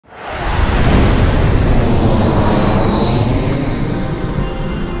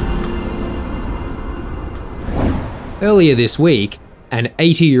Earlier this week, an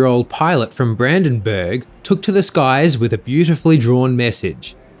 80-year-old pilot from Brandenburg took to the skies with a beautifully drawn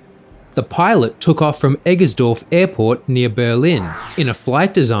message. The pilot took off from Eggersdorf Airport near Berlin in a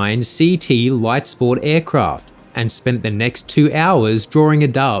flight-designed CT light sport aircraft and spent the next 2 hours drawing a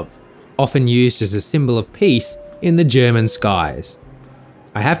dove, often used as a symbol of peace in the German skies.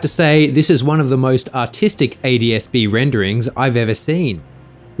 I have to say, this is one of the most artistic ADS-B renderings I've ever seen.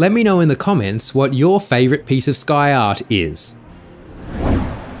 Let me know in the comments what your favourite piece of sky art is.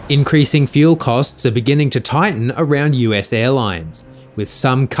 Increasing fuel costs are beginning to tighten around US airlines, with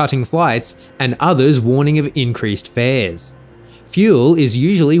some cutting flights and others warning of increased fares. Fuel is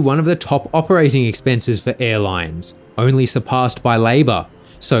usually one of the top operating expenses for airlines, only surpassed by labour,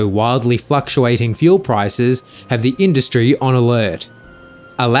 so wildly fluctuating fuel prices have the industry on alert.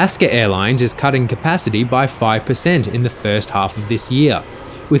 Alaska Airlines is cutting capacity by 5% in the first half of this year,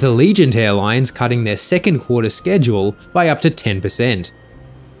 with Allegiant Airlines cutting their second quarter schedule by up to 10%.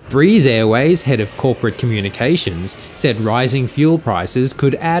 Breeze Airways' head of corporate communications said rising fuel prices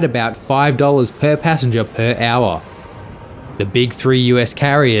could add about $5 per passenger per hour. The big three US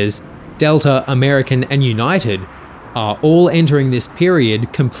carriers, Delta, American and United, are all entering this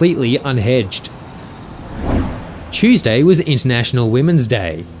period completely unhedged. Tuesday was International Women's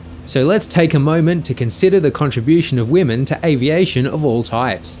Day, so let's take a moment to consider the contribution of women to aviation of all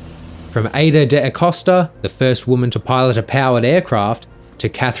types. From Ada de Acosta, the first woman to pilot a powered aircraft, to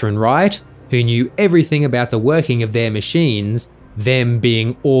Catherine Wright, who knew everything about the working of their machines, them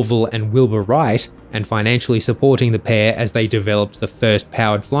being Orville and Wilbur Wright, and financially supporting the pair as they developed the first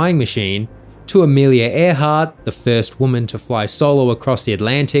powered flying machine, to Amelia Earhart, the first woman to fly solo across the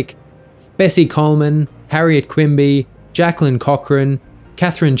Atlantic, Bessie Coleman, Harriet Quimby, Jacqueline Cochran,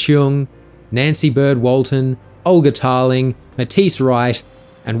 Catherine Cheung, Nancy Bird Walton, Olga Tarling, Matisse Wright,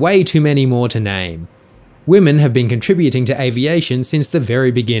 and way too many more to name. Women have been contributing to aviation since the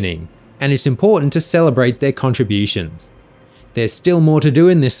very beginning, and it's important to celebrate their contributions. There's still more to do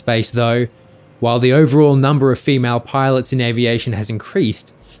in this space though. While the overall number of female pilots in aviation has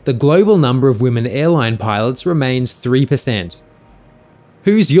increased, the global number of women airline pilots remains 3%.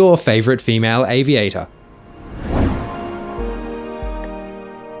 Who's your favourite female aviator?